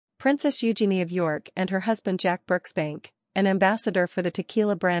Princess Eugenie of York and her husband Jack Brooksbank, an ambassador for the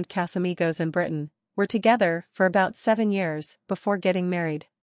tequila brand Casamigos in Britain, were together for about 7 years before getting married.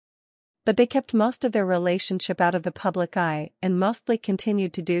 But they kept most of their relationship out of the public eye and mostly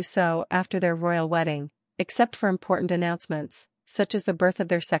continued to do so after their royal wedding, except for important announcements, such as the birth of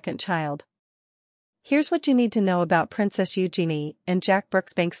their second child. Here's what you need to know about Princess Eugenie and Jack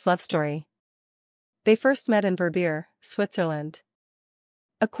Brooksbank's love story. They first met in Verbier, Switzerland.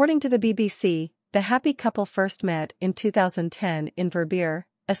 According to the BBC, the happy couple first met in 2010 in Verbier,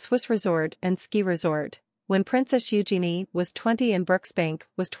 a Swiss resort and ski resort, when Princess Eugenie was 20 and Brooksbank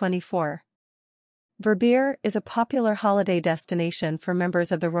was 24. Verbier is a popular holiday destination for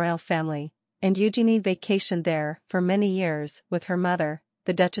members of the royal family, and Eugenie vacationed there for many years with her mother,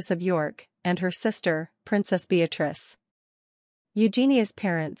 the Duchess of York, and her sister, Princess Beatrice. Eugenia's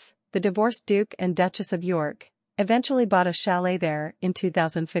parents, the divorced Duke and Duchess of York, eventually bought a chalet there in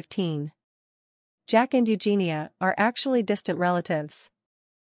 2015. Jack and Eugenia are actually distant relatives.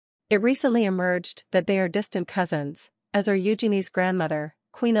 It recently emerged that they are distant cousins, as are Eugenie's grandmother,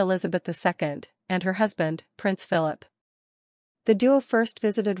 Queen Elizabeth II, and her husband, Prince Philip. The duo first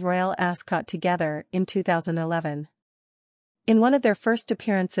visited Royal Ascot together in 2011. In one of their first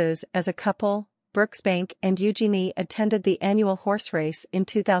appearances as a couple, Brooksbank and Eugenie attended the annual horse race in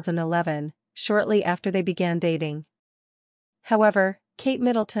 2011, shortly after they began dating. However, Kate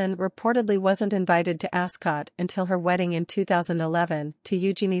Middleton reportedly wasn't invited to Ascot until her wedding in 2011 to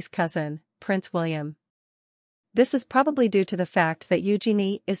Eugenie's cousin, Prince William. This is probably due to the fact that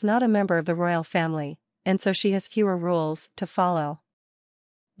Eugenie is not a member of the royal family, and so she has fewer rules to follow.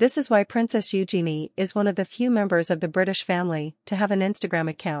 This is why Princess Eugenie is one of the few members of the British family to have an Instagram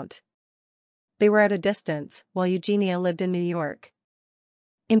account. They were at a distance while Eugenia lived in New York.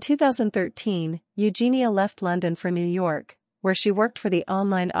 In 2013, Eugenia left London for New York, where she worked for the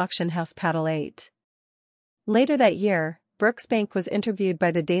online auction house Paddle 8. Later that year, Brooksbank was interviewed by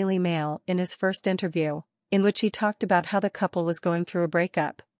the Daily Mail in his first interview, in which he talked about how the couple was going through a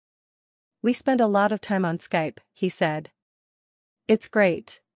breakup. "We spend a lot of time on Skype," he said. "It's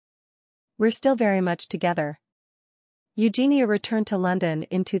great. We're still very much together." Eugenia returned to London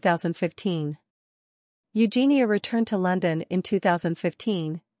in 2015.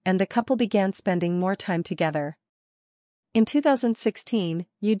 And the couple began spending more time together. In 2016,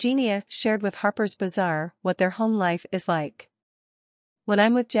 Eugenia shared with Harper's Bazaar what their home life is like. "When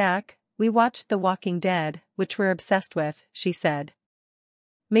I'm with Jack, we watch The Walking Dead, which we're obsessed with," she said.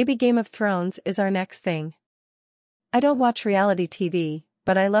 "Maybe Game of Thrones is our next thing. I don't watch reality TV,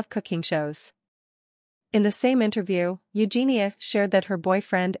 but I love cooking shows." In the same interview, Eugenia shared that her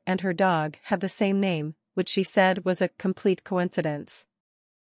boyfriend and her dog have the same name, which she said was a complete coincidence.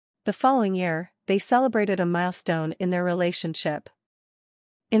 The following year, they celebrated a milestone in their relationship.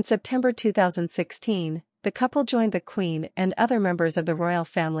 In September 2016, the couple joined the Queen and other members of the royal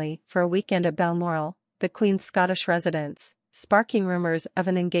family for a weekend at Balmoral, the Queen's Scottish residence, sparking rumors of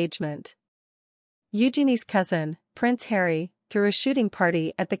an engagement. Eugenie's cousin, Prince Harry, threw a shooting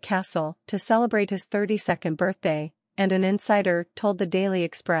party at the castle to celebrate his 32nd birthday, and an insider told the Daily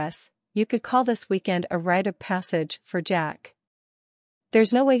Express, "You could call this weekend a rite of passage for Jack.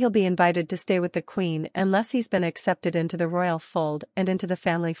 There's no way he'll be invited to stay with the Queen unless he's been accepted into the royal fold and into the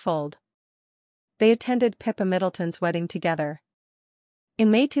family fold." They attended Pippa Middleton's wedding together. In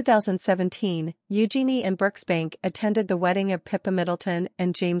May 2017, Eugenie and Brooksbank attended the wedding of Pippa Middleton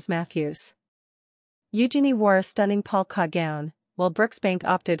and James Matthews. Eugenie wore a stunning polka gown, while Brooksbank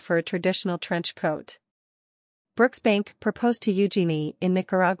opted for a traditional trench coat. Brooksbank proposed to Eugenie in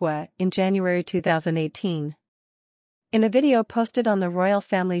Nicaragua in January 2018. In a video posted on the royal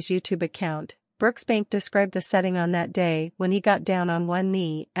family's YouTube account, Brooksbank described the setting on that day when he got down on one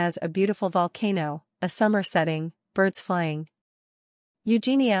knee as a beautiful volcano, a summer setting, birds flying.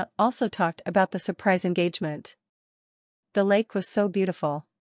 Eugenia also talked about the surprise engagement. "The lake was so beautiful.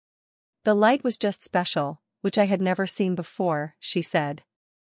 The light was just special, which I had never seen before," she said.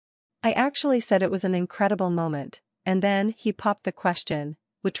 "I actually said it was an incredible moment, and then he popped the question,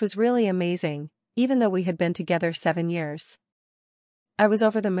 which was really amazing, even though we had been together 7 years. I was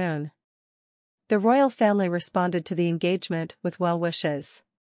over the moon." The royal family responded to the engagement with well wishes.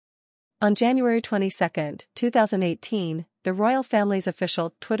 On January 22, 2018, the royal family's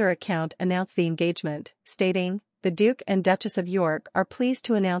official Twitter account announced the engagement, stating, "The Duke and Duchess of York are pleased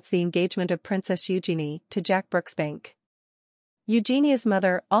to announce the engagement of Princess Eugenie to Jack Brooksbank." Eugenia's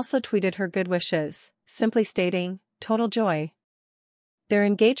mother also tweeted her good wishes, simply stating, "Total joy." Their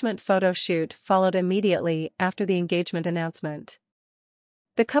engagement photo shoot followed immediately after the engagement announcement.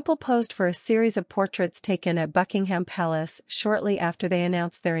 The couple posed for a series of portraits taken at Buckingham Palace shortly after they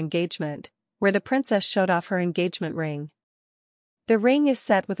announced their engagement, where the princess showed off her engagement ring. The ring is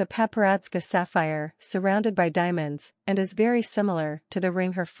set with a Paparazzka sapphire surrounded by diamonds and is very similar to the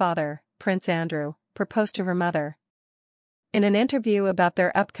ring her father, Prince Andrew, proposed to her mother. In an interview about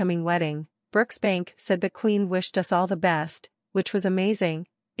their upcoming wedding, Brooksbank said the Queen wished us all the best, which was amazing.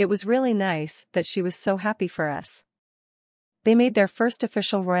 It was really nice that she was so happy for us. They made their first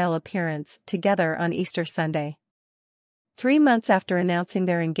official royal appearance together on Easter Sunday. 3 months after announcing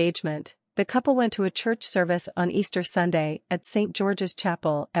their engagement, the couple went to a church service on Easter Sunday at St. George's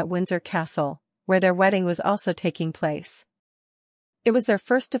Chapel at Windsor Castle, where their wedding was also taking place. It was their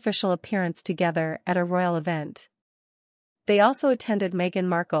first official appearance together at a royal event. They also attended Meghan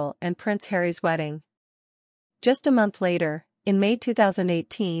Markle and Prince Harry's wedding. Just a month later, in May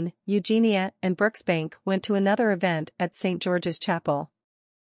 2018, Eugenia and Brooksbank went to another event at St. George's Chapel.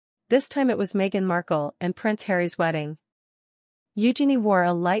 This time it was Meghan Markle and Prince Harry's wedding. Eugenie wore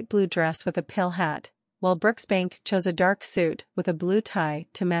a light blue dress with a pill hat, while Brooksbank chose a dark suit with a blue tie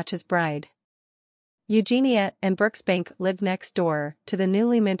to match his bride. Eugenia and Brooksbank lived next door to the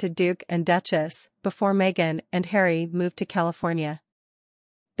newly minted Duke and Duchess before Meghan and Harry moved to California.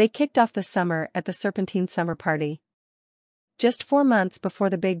 They kicked off the summer at the Serpentine Summer Party. Just 4 months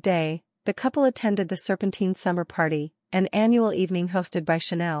before the big day, the couple attended the Serpentine Summer Party, an annual evening hosted by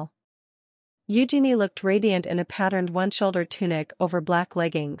Chanel. Eugenie looked radiant in a patterned one-shoulder tunic over black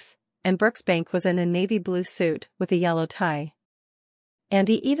leggings, and Brooksbank was in a navy blue suit with a yellow tie. And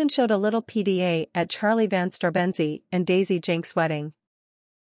he even showed a little PDA at Charlie Van Starbenzie and Daisy Jenks' wedding.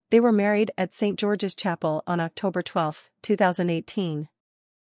 They were married at St. George's Chapel on October 12, 2018.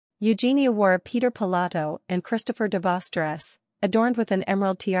 Eugenia wore a Peter Pilato and Christopher DeVos dress, adorned with an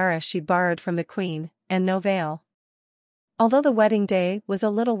emerald tiara she borrowed from the Queen, and no veil. Although the wedding day was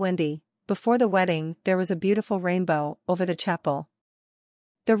a little windy, before the wedding there was a beautiful rainbow over the chapel.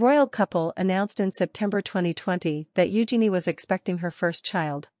 The royal couple announced in September 2020 that Eugenie was expecting her first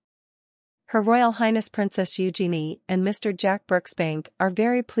child. Her Royal Highness Princess Eugenie and Mr. Jack Brooksbank are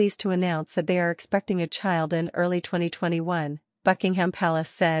very pleased to announce that they are expecting a child in early 2021, Buckingham Palace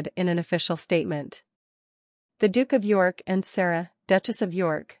said in an official statement. The Duke of York and Sarah, Duchess of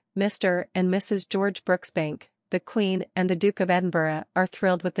York, Mr. and Mrs. George Brooksbank, the Queen and the Duke of Edinburgh are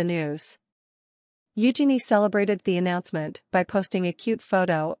thrilled with the news. Eugenie celebrated the announcement by posting a cute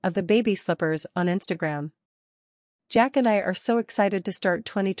photo of the baby slippers on Instagram. "Jack and I are so excited to start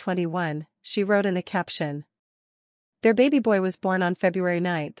 2021, she wrote in the caption. Their baby boy was born on February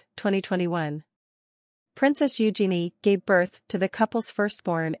 9, 2021. Princess Eugenie gave birth to the couple's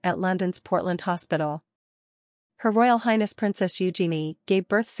firstborn at London's Portland Hospital. Her Royal Highness Princess Eugenie gave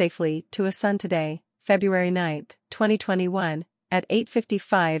birth safely to a son today, February 9, 2021, at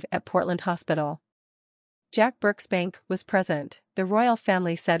 8:55 at Portland Hospital. Jack Brooksbank was present, the royal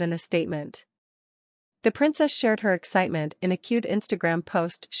family said in a statement. The princess shared her excitement in a cute Instagram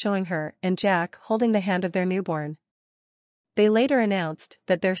post showing her and Jack holding the hand of their newborn. They later announced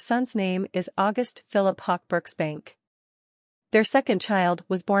that their son's name is August Philip Hawke Brooksbank. Their second child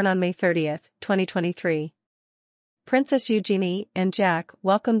was born on May 30, 2023. Princess Eugenie and Jack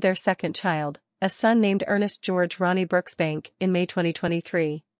welcomed their second child, a son named Ernest George Ronnie Brooksbank, in May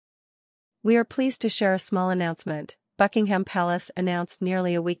 2023. "We are pleased to share a small announcement," Buckingham Palace announced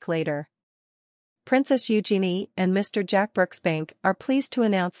nearly a week later. Princess Eugenie and Mr. Jack Brooksbank are pleased to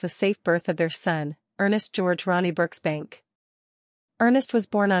announce the safe birth of their son, Ernest George Ronnie Brooksbank. Ernest was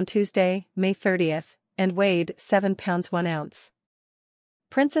born on Tuesday, May 30, and weighed 7 pounds 1 ounce.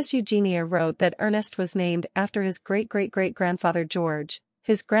 Princess Eugenia wrote that Ernest was named after his great-great-great-grandfather George,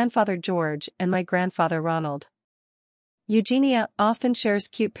 his grandfather George and my grandfather Ronald. Eugenia often shares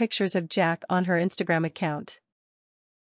cute pictures of Jack on her Instagram account.